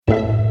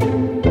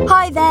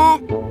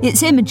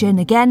it's Imogen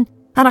again,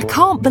 and I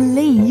can't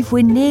believe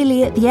we're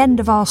nearly at the end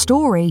of our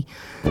story.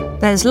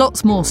 There's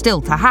lots more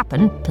still to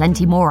happen,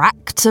 plenty more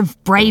acts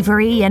of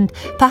bravery, and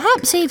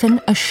perhaps even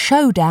a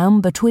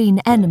showdown between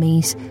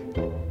enemies.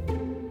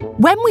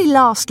 When we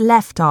last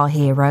left our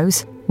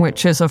heroes,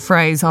 which is a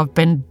phrase I've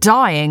been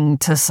dying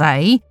to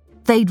say,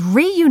 they'd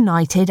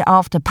reunited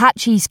after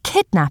Patchy's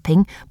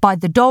kidnapping by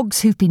the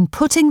dogs who've been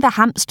putting the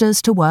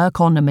hamsters to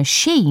work on a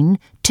machine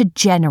to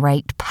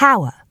generate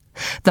power.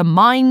 The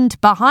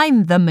mind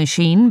behind the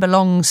machine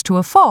belongs to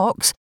a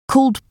fox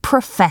called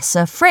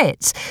Professor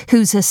Fritz,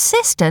 whose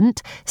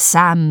assistant,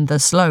 Sam the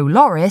Slow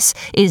Loris,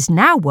 is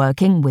now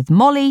working with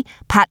Molly,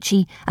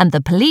 Patchy and the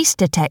police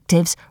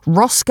detectives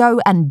Roscoe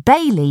and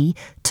Bailey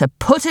to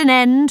put an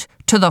end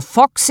to the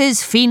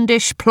fox's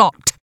fiendish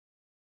plot.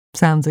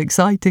 Sounds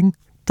exciting,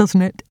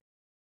 doesn't it?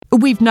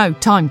 We've no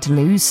time to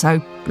lose,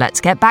 so let's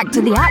get back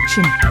to the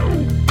action.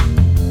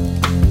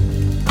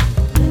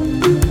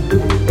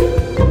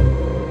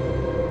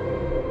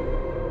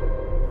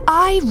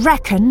 I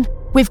reckon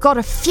we've got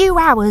a few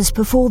hours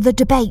before the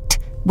debate,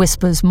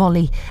 whispers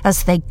Molly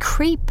as they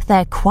creep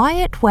their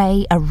quiet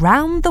way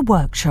around the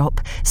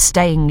workshop,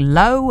 staying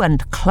low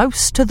and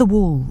close to the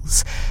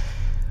walls.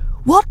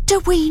 What do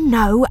we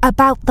know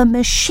about the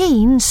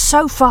machine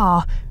so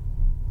far?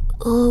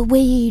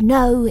 We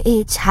know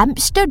it's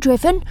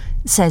hamster-driven,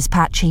 says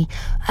Patchy,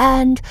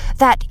 and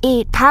that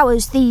it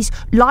powers these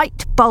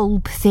light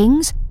bulb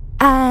things,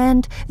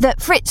 and that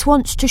Fritz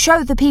wants to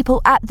show the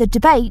people at the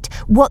debate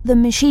what the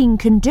machine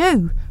can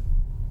do.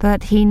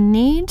 But he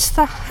needs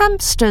the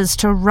hamsters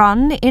to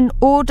run in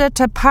order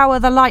to power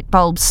the light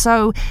bulbs,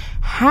 so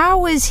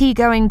how is he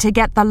going to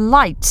get the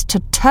lights to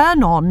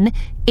turn on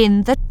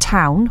in the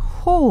town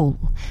hall?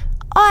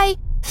 I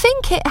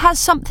think it has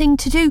something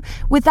to do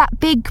with that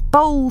big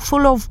bowl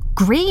full of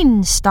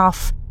green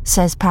stuff,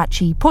 says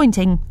Patchy,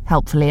 pointing,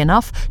 helpfully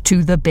enough,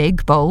 to the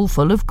big bowl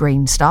full of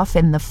green stuff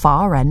in the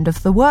far end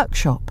of the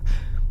workshop.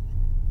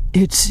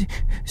 It's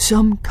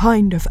some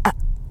kind of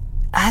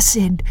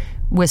acid,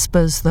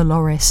 whispers the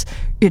Loris.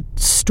 It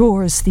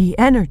stores the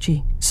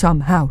energy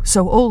somehow,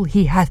 so all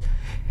he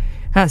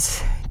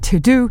has to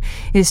do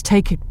is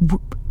take it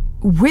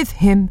with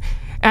him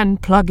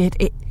and plug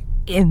it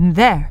in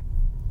there.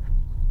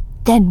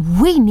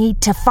 Then we need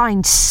to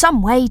find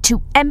some way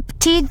to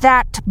empty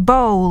that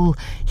bowl,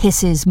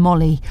 hisses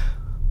Molly.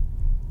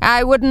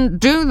 I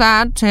wouldn't do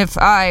that if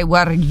I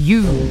were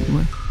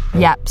you,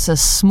 yaps a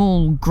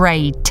small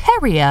grey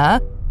terrier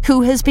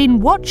who has been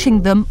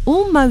watching them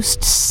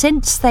almost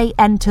since they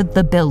entered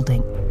the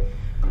building.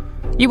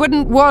 You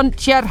wouldn't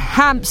want your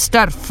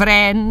hamster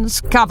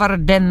friends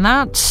covered in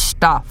that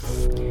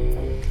stuff.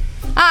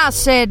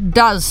 Acid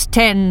does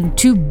tend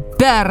to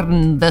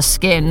burn the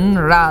skin,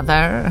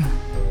 rather.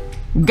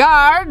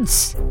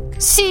 Guards,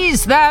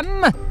 seize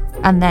them!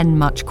 And then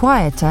much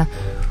quieter.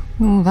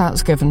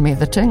 That's given me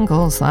the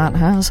tingles, that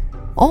has.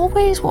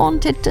 Always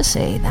wanted to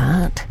say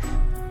that.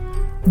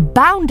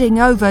 Bounding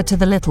over to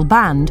the little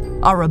band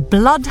are a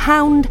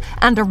bloodhound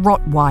and a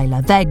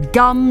Rottweiler, their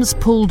gums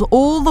pulled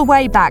all the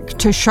way back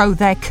to show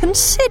their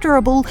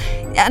considerable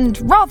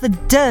and rather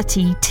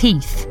dirty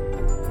teeth.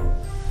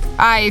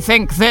 I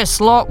think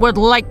this lot would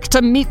like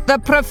to meet the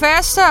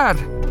Professor,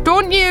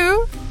 don't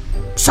you?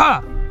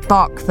 Sir!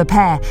 Bark the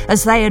pair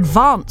as they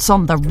advance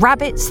on the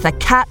rabbits, the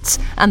cats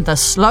and the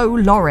Slow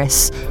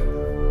Loris.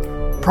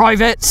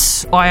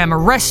 Privates, I am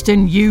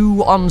arresting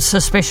you on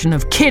suspicion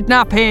of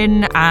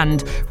kidnapping,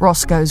 and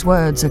Roscoe's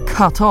words are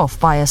cut off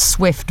by a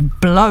swift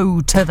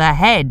blow to the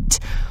head.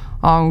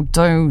 Oh,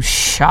 do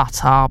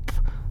shut up.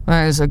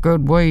 There's a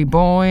good wee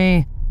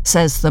boy,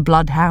 says the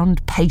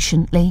bloodhound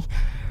patiently.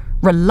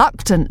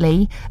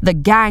 Reluctantly, the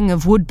gang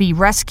of would-be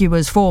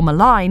rescuers form a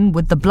line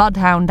with the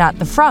bloodhound at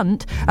the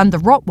front and the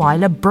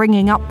Rottweiler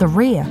bringing up the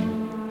rear.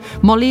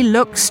 Molly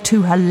looks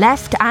to her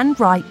left and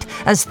right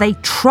as they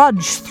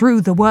trudge through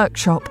the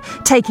workshop,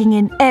 taking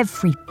in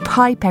every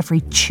pipe,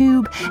 every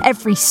tube,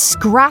 every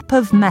scrap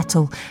of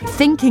metal,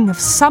 thinking of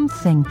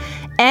something,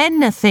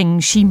 anything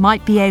she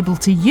might be able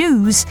to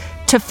use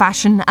to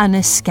fashion an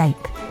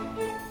escape.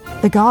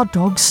 The guard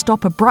dogs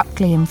stop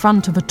abruptly in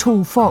front of a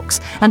tall fox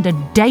and a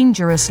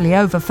dangerously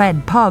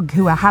overfed pug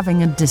who are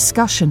having a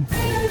discussion.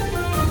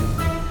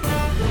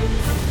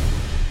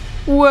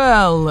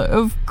 Well,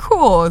 of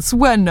course,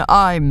 when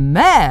I'm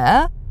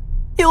mayor,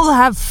 you'll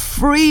have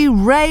free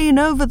reign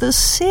over the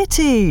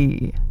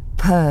city,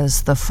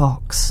 purrs the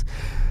fox.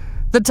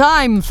 The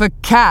time for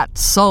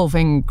cats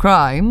solving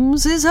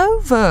crimes is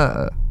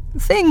over.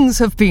 Things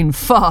have been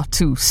far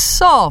too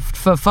soft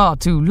for far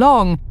too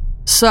long,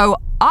 so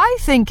I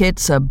think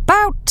it's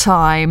about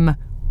time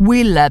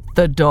we let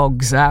the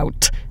dogs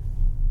out.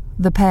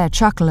 The pair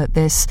chuckle at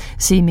this,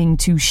 seeming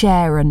to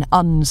share an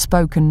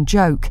unspoken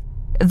joke.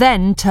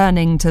 Then,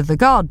 turning to the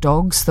guard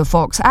dogs, the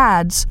fox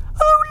adds,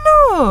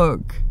 "Oh,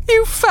 look,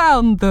 you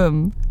found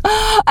them.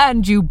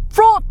 And you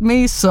brought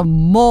me some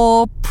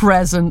more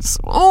presents.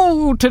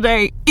 Oh,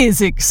 today is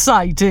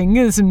exciting,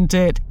 isn't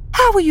it?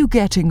 How are you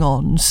getting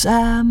on,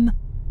 Sam?"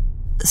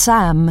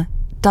 Sam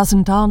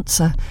doesn't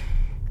answer.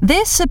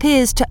 This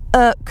appears to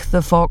irk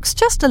the fox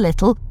just a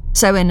little,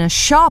 so in a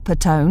sharper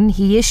tone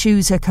he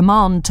issues a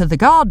command to the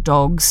guard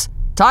dogs,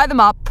 "Tie them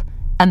up,"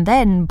 and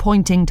then,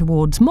 pointing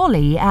towards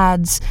Molly,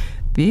 adds,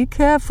 "Be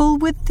careful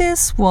with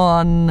this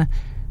one.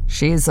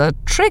 She's a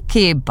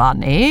tricky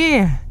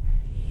bunny."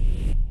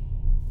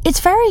 It's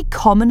very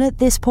common at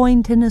this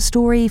point in a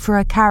story for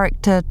a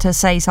character to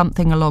say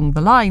something along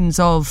the lines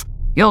of,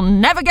 "You'll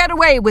never get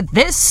away with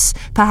this,"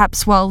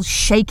 perhaps while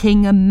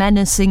shaking a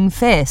menacing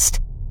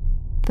fist.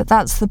 But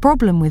that's the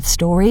problem with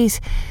stories.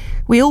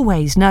 We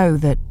always know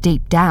that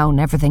deep down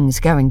everything's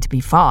going to be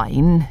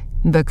fine,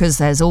 because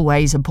there's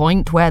always a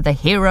point where the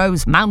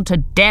heroes mount a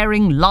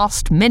daring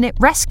last-minute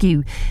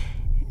rescue.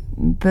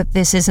 But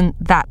this isn't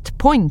that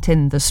point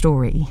in the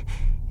story.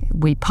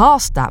 We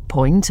passed that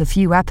point a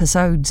few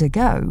episodes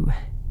ago.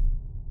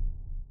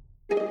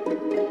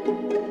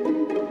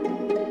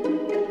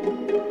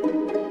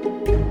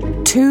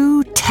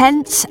 2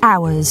 tense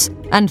hours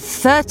and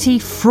 30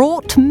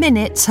 fraught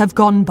minutes have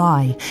gone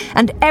by,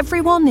 and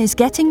everyone is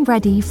getting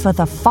ready for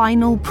the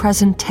final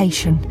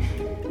presentation.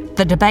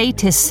 The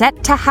debate is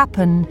set to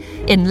happen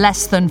in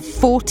less than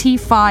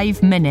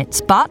 45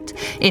 minutes, but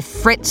if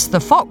Fritz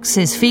the Fox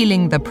is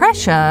feeling the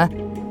pressure,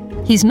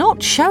 he's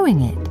not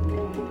showing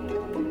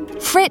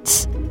it.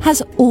 Fritz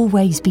has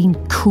always been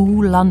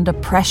cool under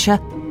pressure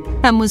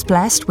and was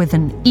blessed with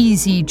an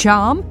easy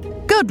charm,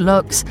 good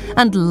looks,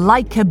 and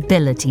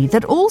likability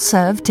that all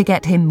served to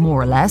get him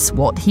more or less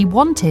what he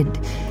wanted.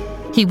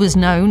 He was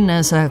known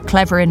as a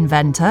clever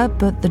inventor,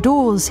 but the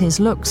doors his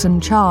looks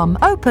and charm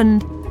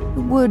opened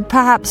would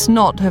perhaps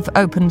not have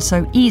opened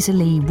so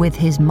easily with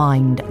his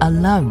mind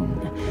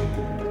alone.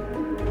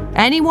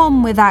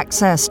 Anyone with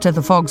access to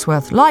the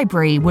Fogsworth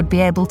Library would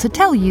be able to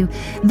tell you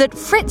that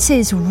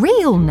Fritz's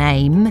real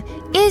name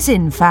is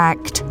in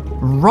fact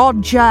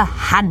Roger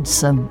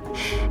Handsome,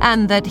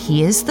 and that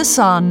he is the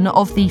son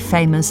of the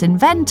famous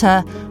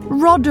inventor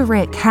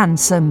Roderick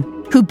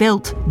Handsome, who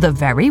built the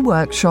very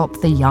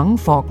workshop the young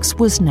fox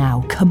was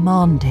now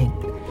commanding.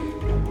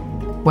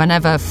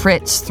 Whenever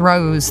Fritz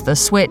throws the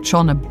switch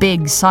on a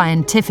big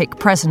scientific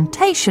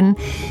presentation,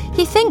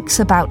 he thinks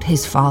about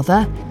his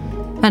father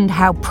and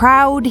how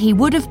proud he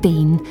would have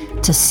been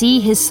to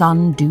see his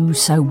son do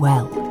so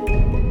well.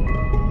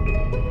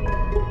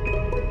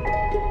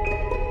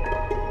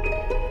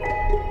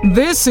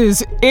 "This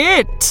is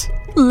it,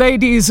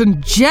 ladies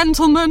and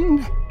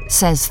gentlemen,"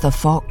 says the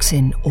fox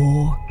in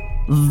awe.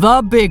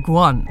 "The big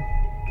one.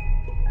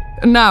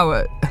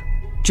 Now,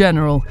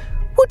 General,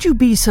 would you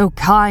be so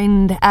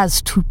kind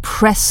as to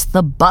press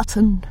the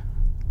button?"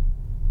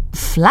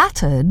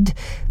 Flattered,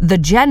 the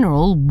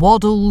general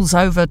waddles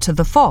over to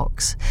the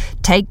fox,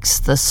 takes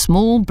the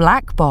small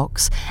black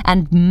box,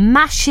 and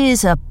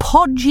mashes a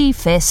podgy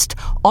fist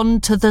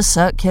onto the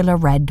circular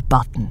red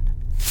button.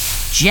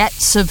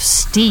 Jets of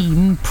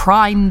steam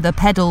prime the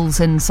pedals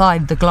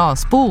inside the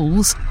glass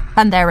balls,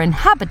 and their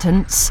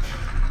inhabitants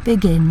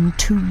begin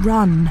to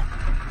run.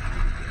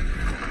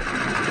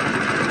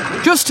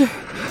 "Just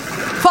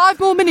 5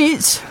 more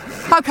minutes,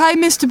 OK,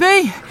 Mr.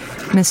 B?"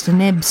 Mr.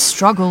 Nibbs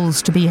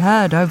struggles to be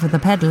heard over the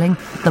pedalling,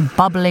 the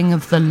bubbling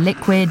of the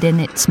liquid in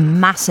its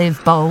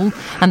massive bowl,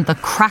 and the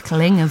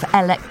crackling of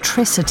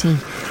electricity.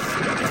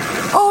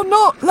 "I'll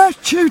not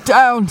let you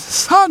down,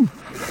 son,"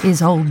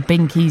 is old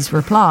Binky's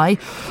reply.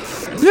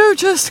 "You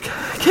just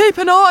keep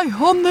an eye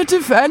on the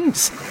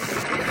defence."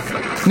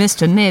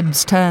 Mr.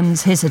 Nibbs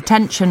turns his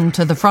attention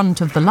to the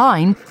front of the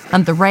line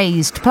and the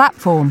raised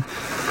platform.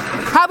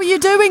 "How are you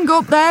doing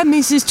up there,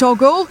 Mrs.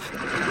 Toggle?"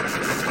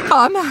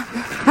 "I'm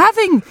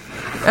having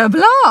a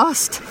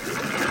blast,"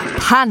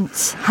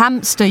 pants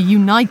Hamster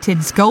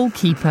United's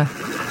goalkeeper.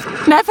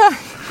 "Never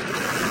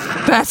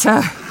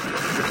better."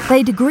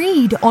 They'd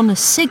agreed on a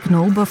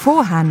signal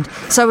beforehand,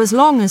 so as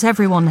long as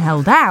everyone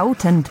held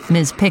out and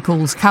Ms.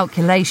 Pickle's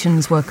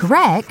calculations were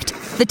correct,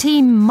 the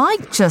team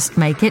might just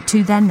make it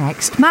to their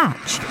next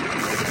match.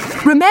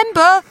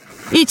 "Remember,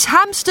 it's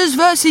hamsters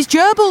versus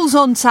gerbils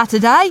on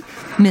Saturday,"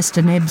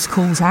 Mr. Nibbs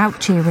calls out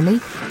cheerily.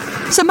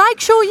 "So make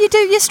sure you do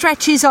your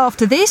stretches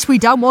after this. We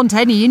don't want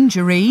any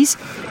injuries."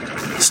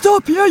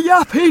 "Stop your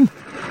yapping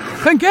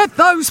and get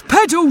those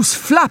pedals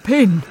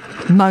flapping,"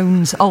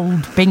 moans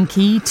old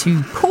Binky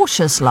to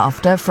cautious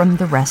laughter from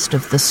the rest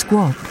of the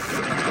squad.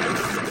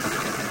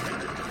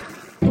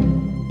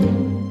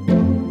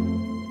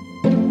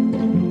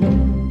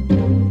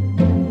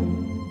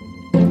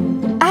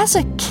 As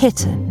a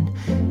kitten,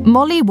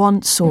 Molly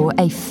once saw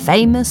a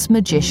famous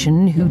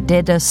magician who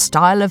did a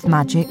style of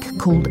magic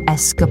called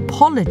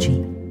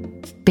escapology.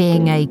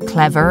 Being a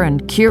clever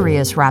and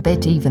curious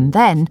rabbit even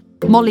then,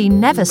 Molly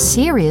never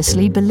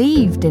seriously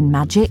believed in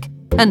magic,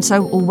 and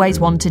so always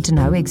wanted to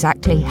know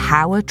exactly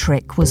how a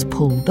trick was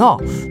pulled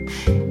off.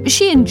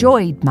 She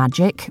enjoyed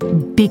magic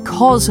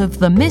because of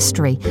the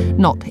mystery,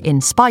 not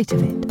in spite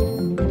of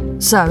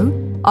it. So,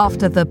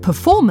 after the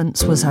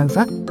performance was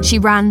over, she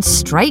ran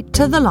straight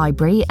to the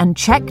library and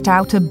checked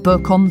out a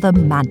book on the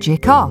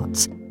magic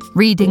arts.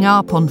 Reading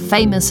up on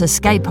famous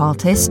escape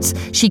artists,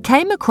 she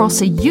came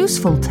across a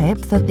useful tip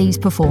that these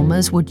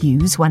performers would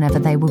use whenever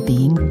they were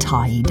being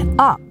tied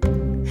up.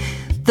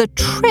 The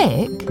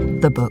trick,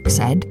 the book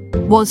said,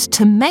 was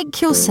to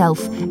make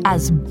yourself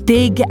as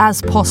big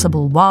as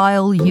possible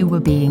while you were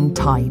being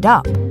tied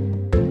up.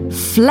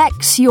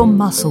 Flex your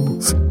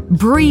muscles,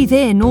 breathe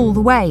in all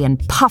the way and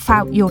puff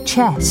out your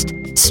chest.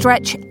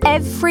 Stretch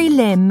every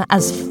limb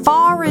as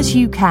far as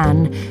you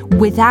can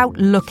without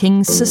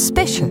looking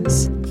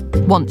suspicious.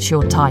 Once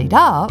you're tied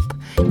up,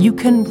 you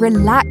can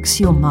relax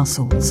your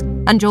muscles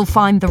and you'll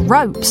find the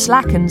rope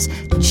slackens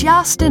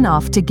just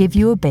enough to give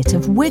you a bit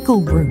of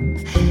wiggle room.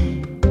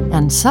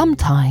 And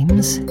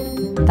sometimes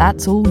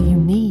that's all you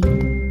need.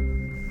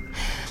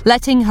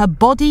 Letting her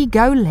body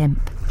go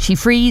limp, she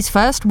frees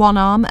first one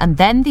arm and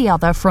then the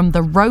other from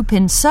the rope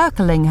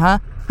encircling her,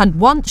 and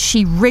once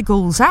she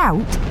wriggles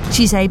out,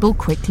 she's able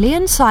quickly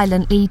and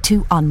silently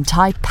to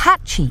untie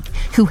Patchy,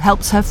 who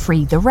helps her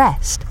free the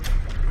rest.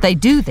 They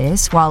do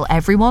this while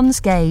everyone's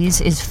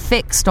gaze is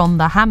fixed on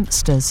the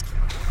hamsters.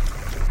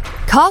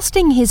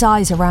 Casting his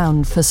eyes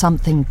around for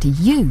something to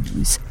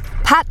use,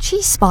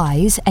 Patchy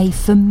spies a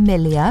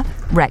familiar,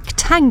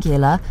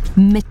 rectangular,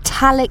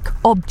 metallic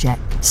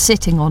object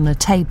sitting on a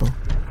table.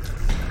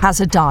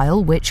 Has a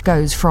dial which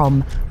goes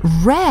from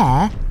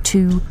rare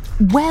to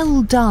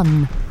well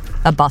done,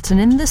 a button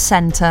in the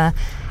centre,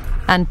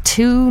 and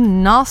two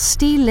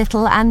nasty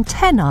little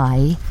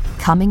antennae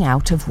coming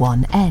out of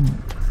one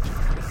end.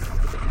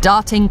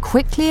 Darting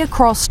quickly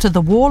across to the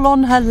wall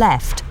on her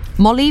left,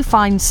 Molly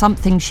finds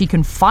something she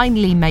can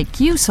finally make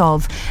use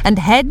of and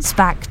heads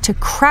back to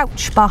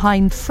crouch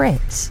behind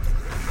Fritz.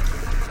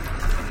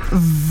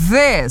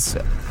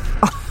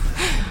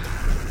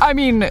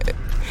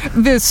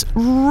 This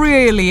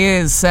really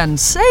is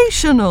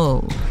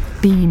sensational,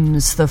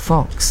 beams the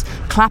fox,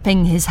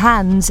 clapping his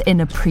hands in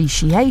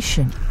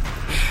appreciation.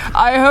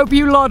 I hope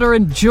you lot are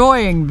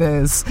enjoying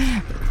this.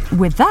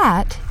 With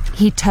that,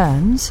 he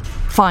turns,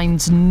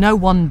 finds no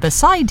one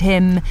beside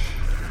him,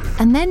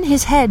 and then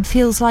his head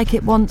feels like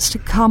it wants to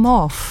come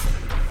off.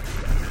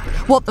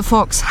 What the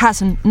fox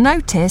hasn't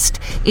noticed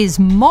is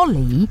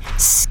Molly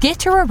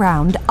skitter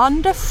around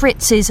under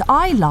Fritz's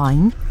eye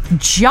line,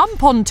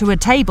 jump onto a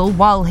table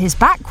while his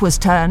back was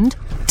turned,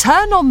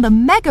 turn on the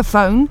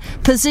megaphone,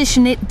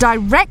 position it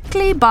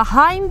directly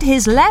behind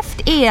his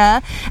left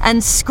ear,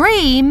 and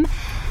scream,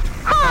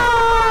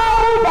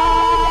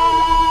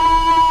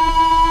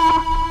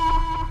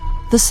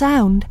 The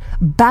sound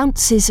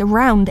bounces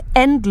around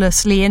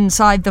endlessly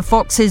inside the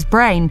fox's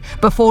brain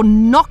before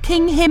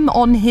knocking him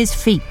on his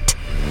feet.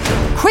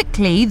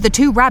 Quickly, the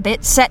two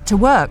rabbits set to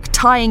work,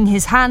 tying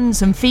his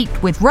hands and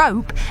feet with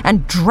rope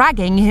and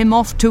dragging him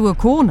off to a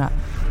corner.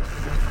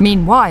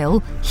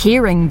 Meanwhile,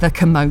 hearing the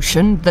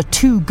commotion, the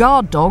two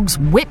guard dogs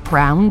whip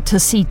round to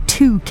see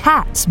two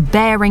cats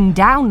bearing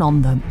down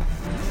on them.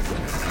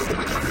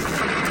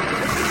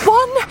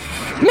 1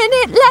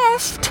 minute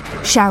left,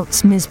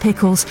 shouts Ms.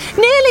 Pickles.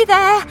 Nearly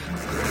there.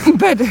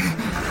 But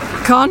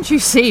can't you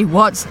see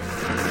what's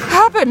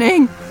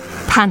happening?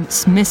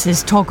 Pants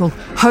Mrs. Toggle,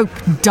 hope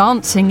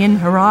dancing in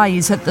her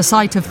eyes at the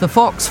sight of the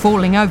fox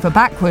falling over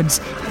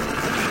backwards.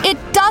 It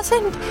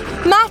doesn't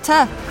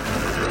matter,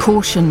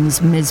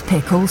 cautions Ms.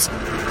 Pickles.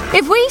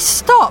 If we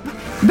stop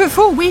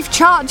before we've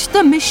charged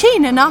the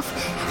machine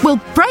enough, we'll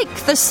break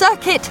the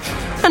circuit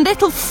and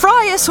it'll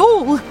fry us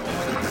all.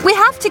 We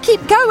have to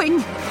keep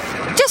going.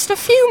 Just a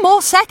few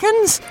more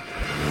seconds.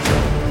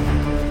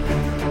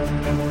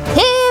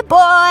 Here,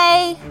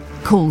 boy,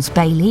 calls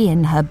Bailey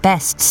in her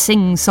best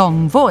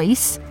sing-song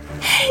voice.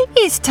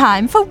 It's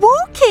time for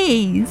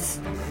walkies.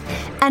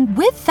 And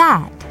with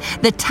that,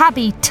 the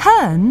tabby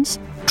turns,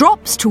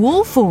 drops to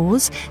all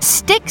fours,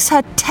 sticks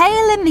her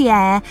tail in the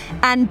air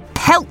and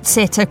pelts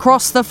it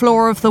across the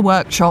floor of the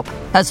workshop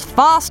as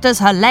fast as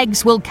her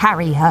legs will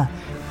carry her.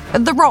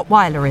 The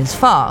Rottweiler is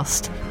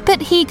fast, but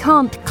he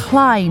can't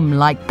climb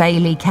like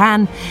Bailey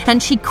can,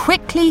 and she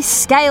quickly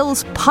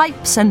scales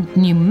pipes and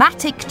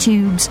pneumatic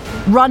tubes,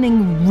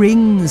 running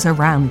rings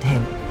around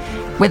him.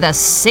 With a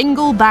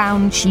single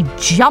bound, she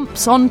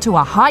jumps onto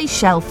a high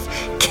shelf,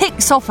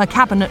 kicks off a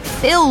cabinet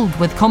filled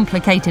with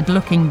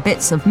complicated-looking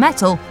bits of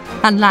metal,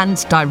 and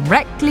lands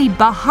directly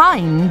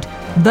behind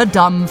the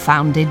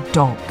dumbfounded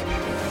dog.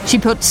 She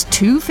puts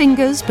 2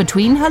 fingers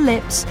between her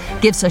lips,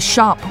 gives a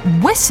sharp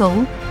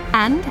whistle,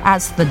 and,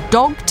 as the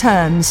dog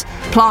turns,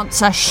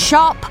 plants a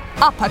sharp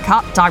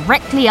uppercut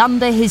directly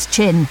under his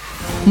chin,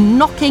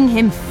 knocking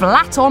him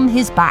flat on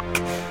his back.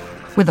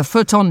 With a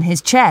foot on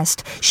his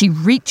chest, she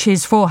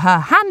reaches for her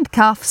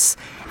handcuffs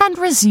and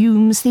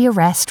resumes the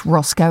arrest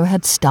Roscoe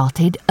had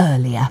started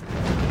earlier.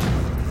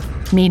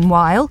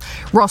 Meanwhile,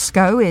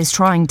 Roscoe is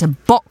trying to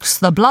box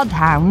the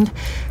bloodhound,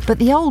 but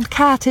the old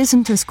cat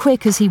isn't as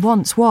quick as he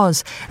once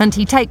was, and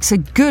he takes a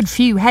good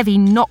few heavy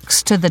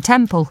knocks to the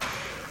temple.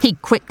 He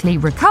quickly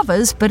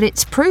recovers, but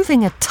it's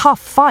proving a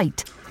tough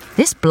fight.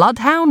 This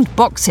bloodhound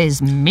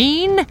boxes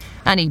mean,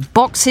 and he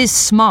boxes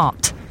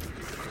smart.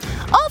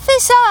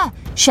 Officer,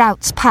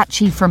 shouts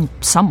Patchy from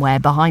somewhere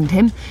behind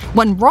him.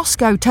 When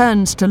Roscoe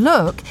turns to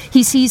look,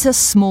 he sees a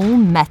small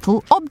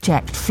metal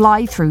object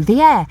fly through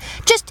the air.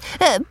 Just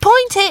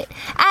point it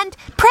and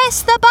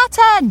press the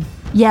button,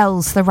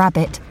 yells the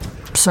rabbit.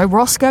 So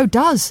Roscoe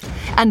does,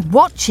 and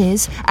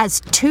watches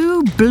as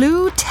two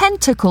blue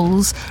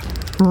tentacles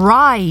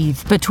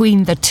writhe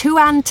between the two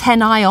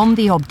antennae on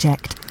the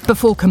object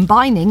before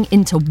combining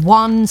into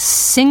one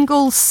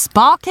single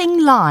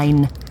sparking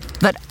line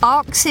that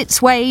arcs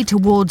its way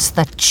towards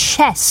the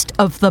chest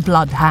of the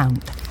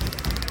bloodhound.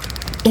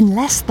 In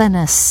less than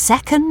a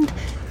second,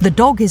 the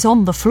dog is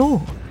on the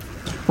floor.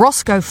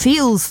 Roscoe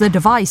feels the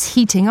device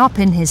heating up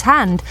in his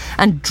hand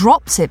and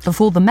drops it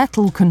before the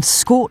metal can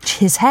scorch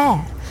his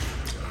hair.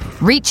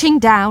 Reaching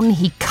down,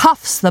 he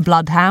cuffs the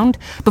bloodhound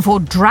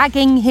before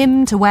dragging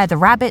him to where the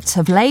rabbits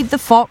have laid the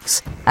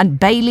fox and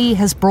Bailey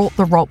has brought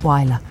the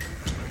Rottweiler.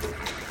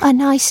 "A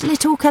nice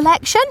little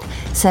collection,"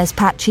 says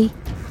Patchy.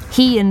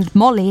 He and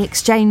Molly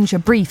exchange a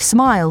brief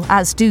smile,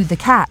 as do the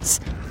cats.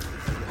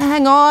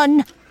 "Hang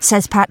on,"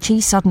 says Patchy,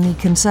 suddenly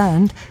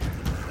concerned.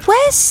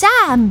 "Where's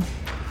Sam?"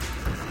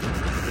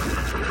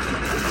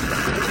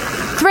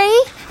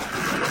 3,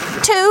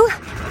 2,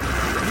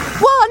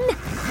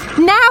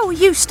 1. "Now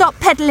you stop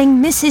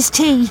peddling, Mrs.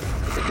 T."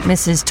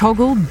 Mrs.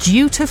 Toggle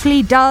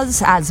dutifully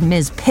does as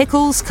Ms.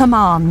 Pickles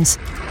commands.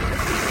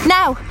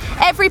 "Now,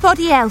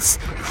 everybody else,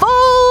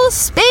 full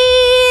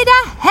speed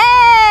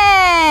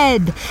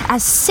ahead!"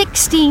 As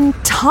 16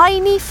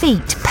 tiny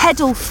feet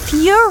pedal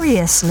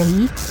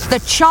furiously,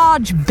 the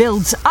charge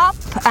builds up,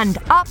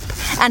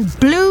 and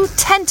blue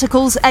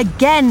tentacles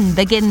again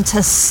begin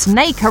to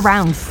snake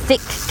around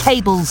thick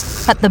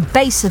cables at the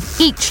base of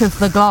each of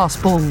the glass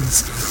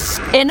balls.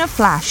 In a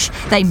flash,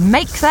 they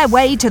make their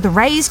way to the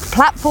raised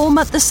platform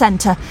at the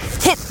centre,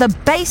 hit the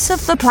base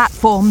of the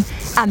platform,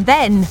 and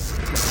then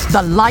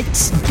the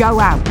lights go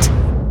out.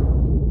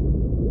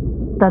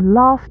 The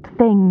last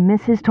thing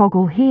Mrs.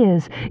 Toggle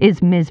hears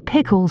is Ms.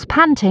 Pickles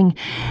panting,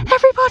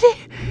 "Everybody,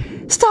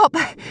 stop!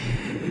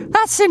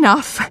 That's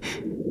enough!"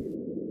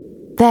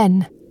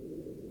 Then,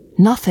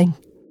 nothing.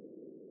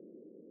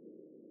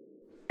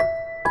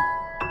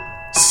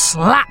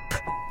 Slap!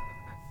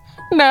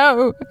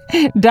 "No,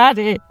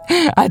 Daddy,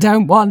 I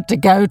don't want to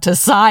go to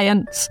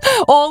science.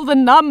 All the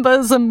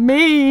numbers are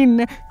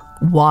mean,"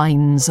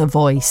 whines a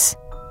voice.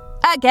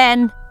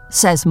 "Again,"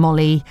 says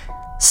Molly.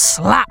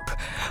 "Slap!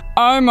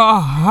 I'm a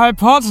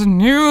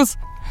hypotenuse,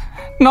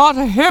 not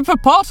a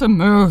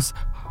hippopotamus.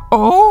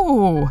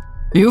 Oh,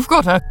 you've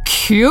got a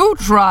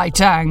cute right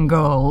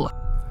angle."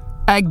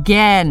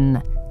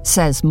 "Again,"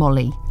 says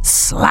Molly.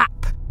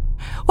 "Slap!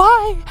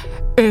 Why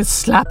is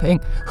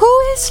slapping? Who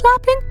is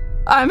slapping?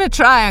 I'm a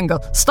triangle.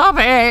 Stop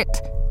it!"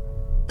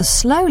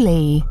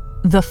 Slowly,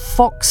 the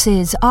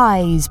fox's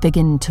eyes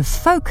begin to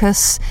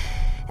focus,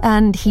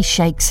 and he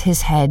shakes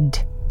his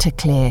head to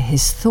clear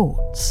his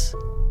thoughts.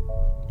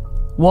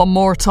 "One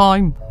more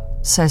time,"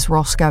 says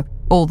Roscoe,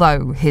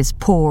 although his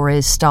paw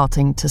is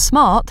starting to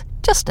smart,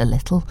 just a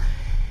little.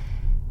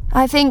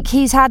 "I think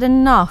he's had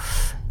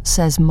enough,"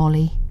 says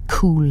Molly,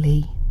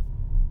 coolly.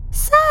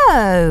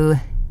 "So,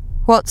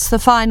 what's the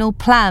final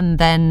plan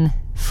then,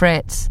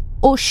 Fritz?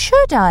 Or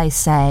should I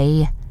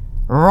say,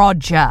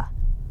 Roger?"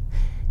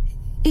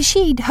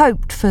 She'd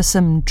hoped for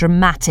some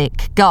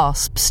dramatic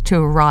gasps to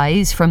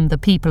arise from the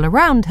people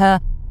around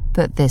her,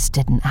 but this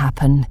didn't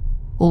happen.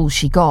 All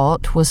she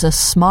got was a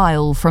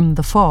smile from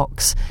the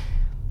fox.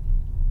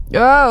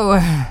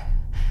 "Oh,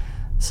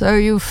 so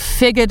you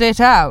figured it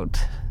out,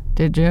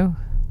 did you?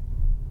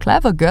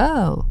 Clever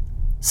girl,"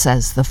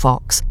 says the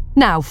fox,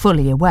 now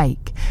fully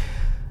awake.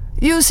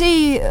 "You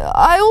see,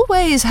 I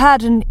always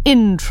had an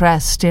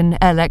interest in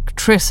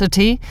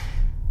electricity,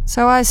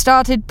 so I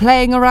started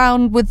playing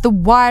around with the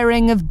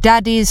wiring of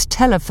Daddy's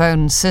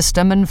telephone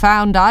system and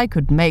found I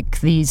could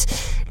make these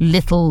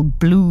little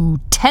blue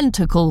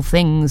tentacle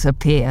things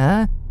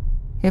appear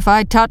if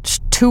I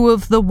touched two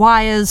of the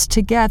wires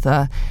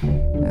together.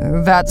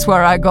 That's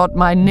where I got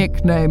my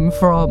nickname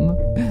from.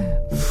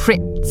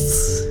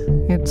 Fritz.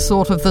 It's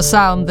sort of the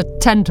sound the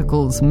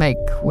tentacles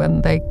make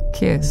when they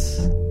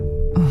kiss."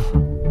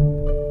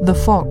 The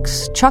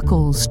fox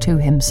chuckles to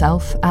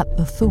himself at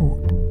the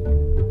thought.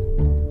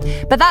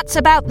 "But that's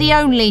about the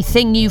only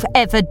thing you've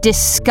ever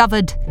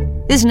discovered,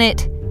 isn't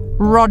it,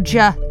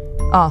 Roger?"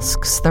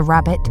 asks the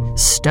rabbit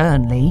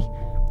sternly.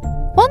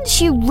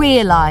 "Once you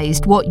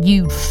realised what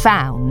you'd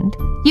found,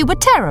 you were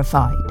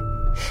terrified.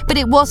 But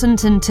it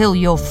wasn't until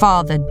your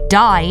father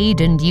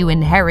died and you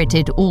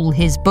inherited all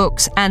his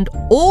books and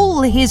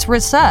all his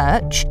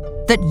research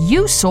that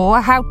you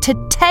saw how to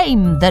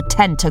tame the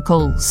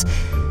tentacles.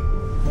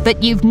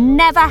 But you've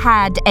never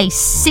had a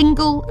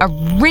single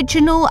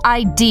original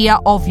idea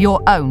of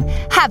your own,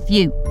 have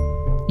you,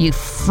 you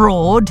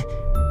fraud?"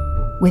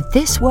 With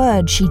this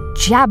word, she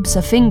jabs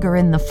a finger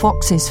in the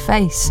fox's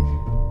face.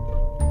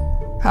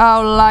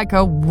 "How like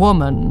a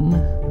woman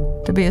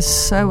to be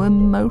so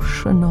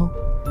emotional,"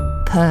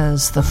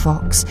 purrs the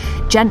fox,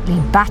 gently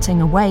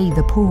batting away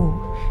the paw.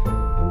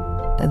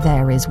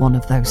 There is one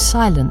of those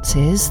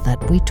silences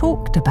that we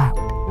talked about.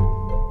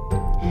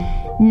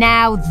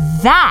 Now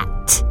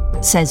that,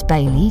 says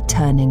Bailey,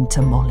 turning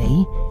to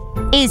Molly,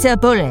 is a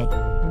bully.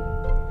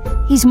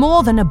 He's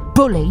more than a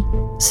bully,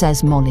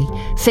 says Molly,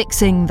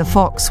 fixing the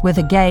fox with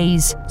a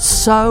gaze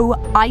so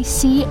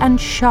icy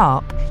and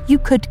sharp you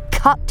could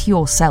cut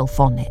yourself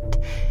on it.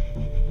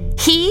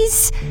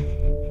 He's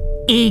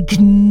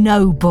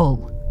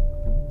ignoble.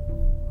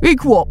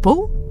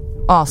 Igwopple?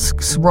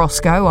 Asks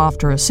Roscoe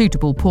after a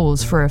suitable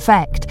pause for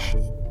effect.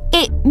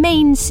 It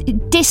means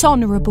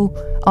dishonourable,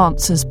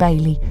 answers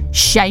Bailey.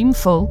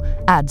 Shameful,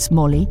 adds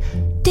Molly.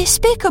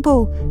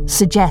 Despicable,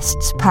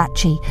 suggests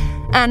Patchy.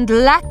 And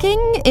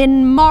lacking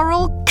in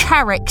moral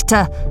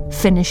character,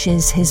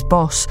 finishes his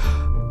boss.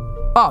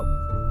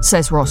 Oh,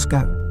 says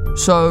Roscoe.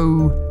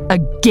 So, a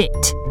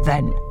git,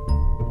 then.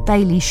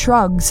 Bailey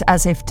shrugs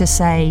as if to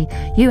say,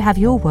 you have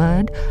your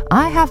word,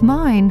 I have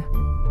mine.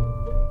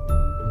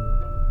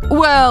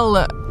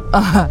 Well,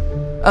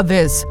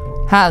 this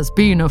has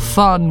been a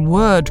fun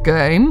word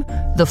game,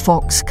 the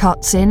fox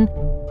cuts in,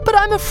 but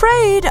I'm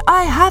afraid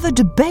I have a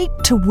debate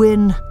to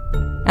win.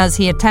 As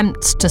he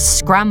attempts to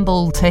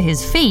scramble to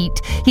his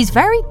feet, he's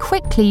very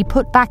quickly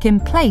put back in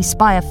place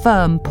by a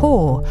firm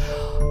paw.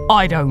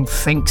 I don't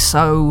think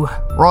so,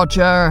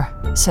 Roger,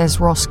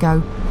 says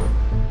Roscoe.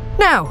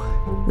 Now,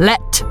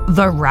 let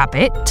the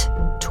rabbit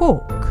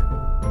talk.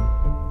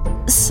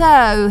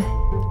 So,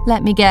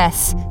 let me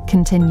guess,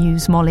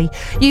 continues Molly.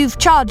 You've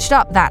charged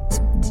up that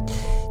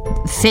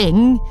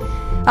thing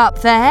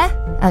up there?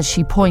 As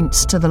she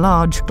points to the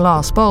large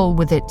glass bowl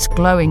with its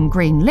glowing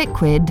green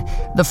liquid,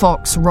 the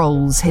fox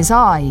rolls his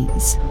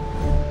eyes.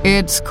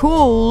 It's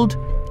called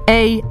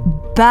a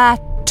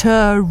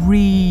battery.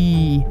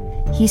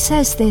 He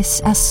says this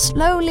as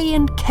slowly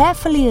and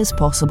carefully as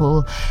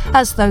possible,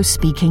 as though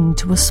speaking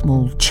to a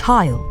small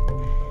child.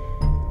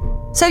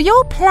 So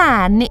your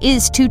plan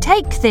is to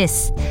take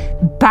this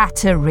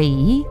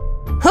battery,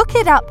 hook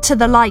it up to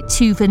the lights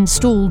you've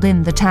installed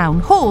in the town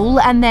hall,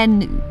 and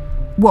then,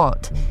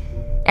 what?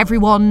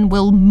 Everyone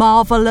will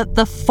marvel at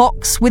the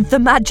fox with the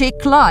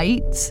magic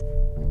lights?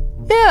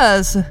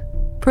 Yes,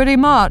 pretty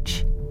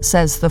much,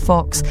 says the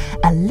fox,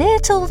 a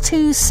little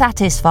too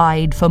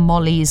satisfied for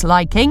Molly's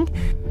liking.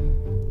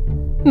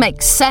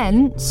 Makes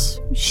sense,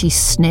 she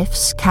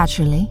sniffs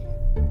casually.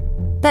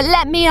 But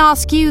let me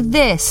ask you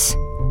this.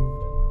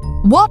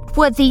 What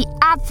were the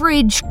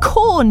average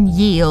corn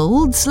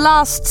yields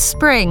last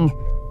spring?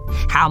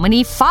 How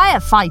many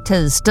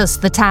firefighters does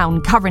the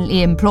town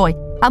currently employ?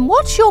 And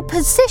what's your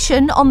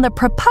position on the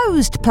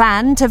proposed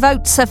plan to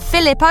vote Sir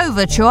Philip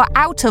Overture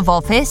out of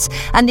office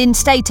and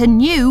instate a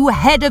new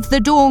Head of the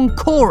Dawn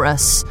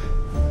chorus?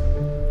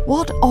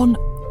 What on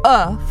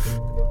earth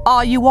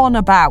are you on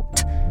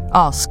about?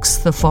 Asks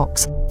the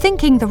fox,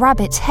 thinking the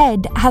rabbit's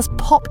head has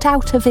popped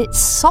out of its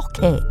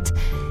socket.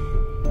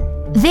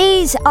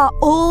 These are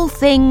all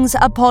things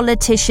a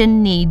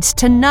politician needs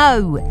to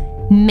know,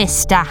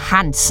 Mr.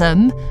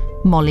 Handsome,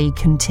 Molly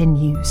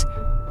continues.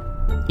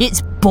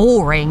 It's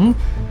boring,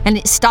 and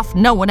it's stuff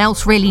no one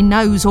else really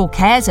knows or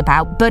cares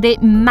about, but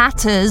it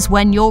matters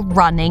when you're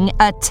running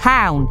a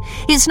town.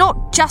 It's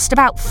not just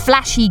about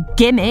flashy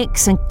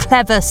gimmicks and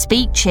clever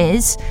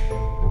speeches.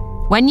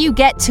 When you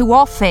get to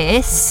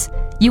office,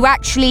 you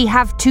actually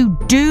have to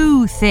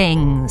do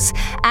things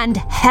and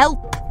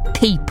help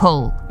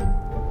people.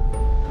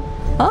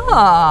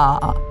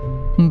 Ah,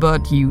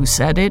 but you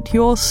said it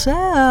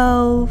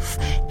yourself,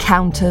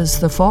 counters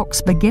the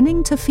fox,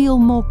 beginning to feel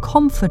more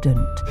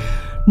confident.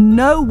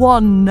 No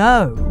one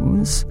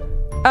knows,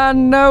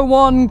 and no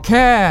one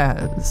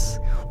cares.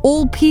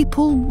 All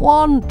people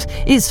want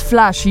is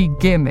flashy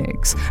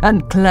gimmicks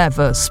and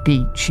clever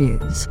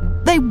speeches.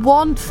 They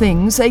want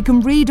things they can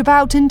read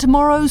about in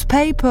tomorrow's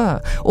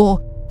paper, or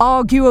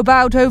argue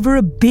about over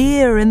a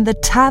beer in the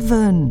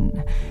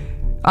tavern.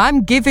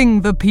 I'm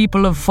giving the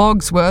people of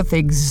Fogsworth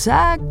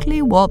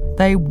exactly what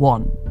they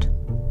want.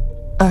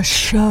 A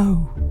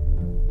show.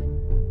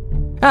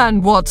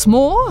 And what's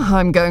more,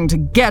 I'm going to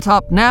get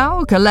up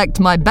now, collect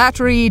my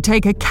battery,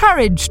 take a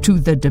carriage to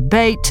the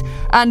debate,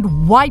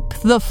 and wipe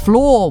the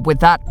floor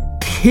with that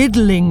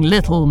piddling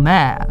little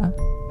mare.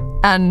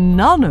 And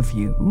none of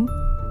you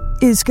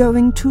is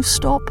going to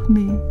stop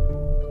me.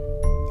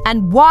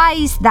 And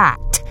why's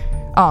that?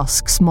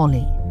 Asks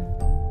Molly.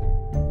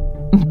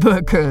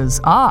 Because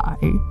I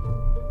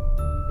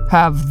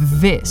have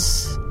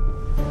this.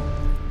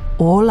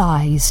 All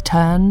eyes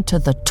turn to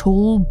the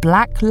tall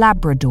black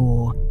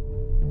Labrador,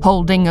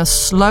 holding a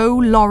slow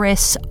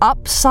loris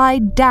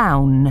upside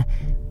down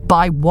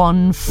by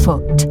 1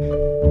 foot.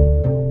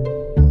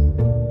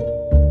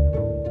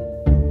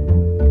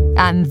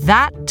 And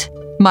that,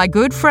 my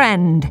good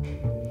friend,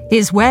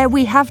 is where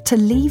we have to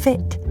leave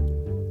it.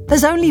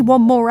 There's only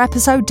one more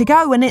episode to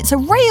go, and it's a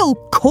real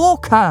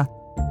corker.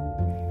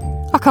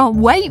 I can't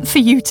wait for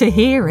you to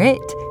hear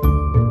it.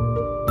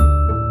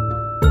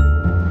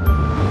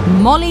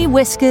 Molly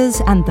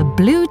Whiskers and the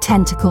Blue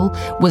Tentacle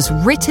was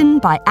written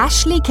by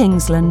Ashley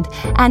Kingsland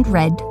and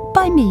read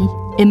by me,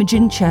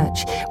 Imogen Church,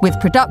 with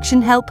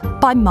production help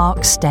by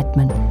Mark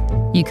Steadman.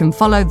 You can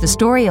follow the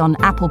story on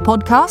Apple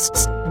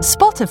Podcasts,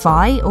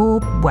 Spotify, or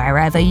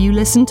wherever you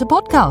listen to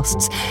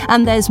podcasts.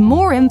 And there's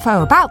more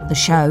info about the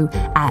show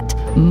at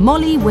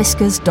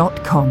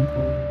mollywhiskers.com.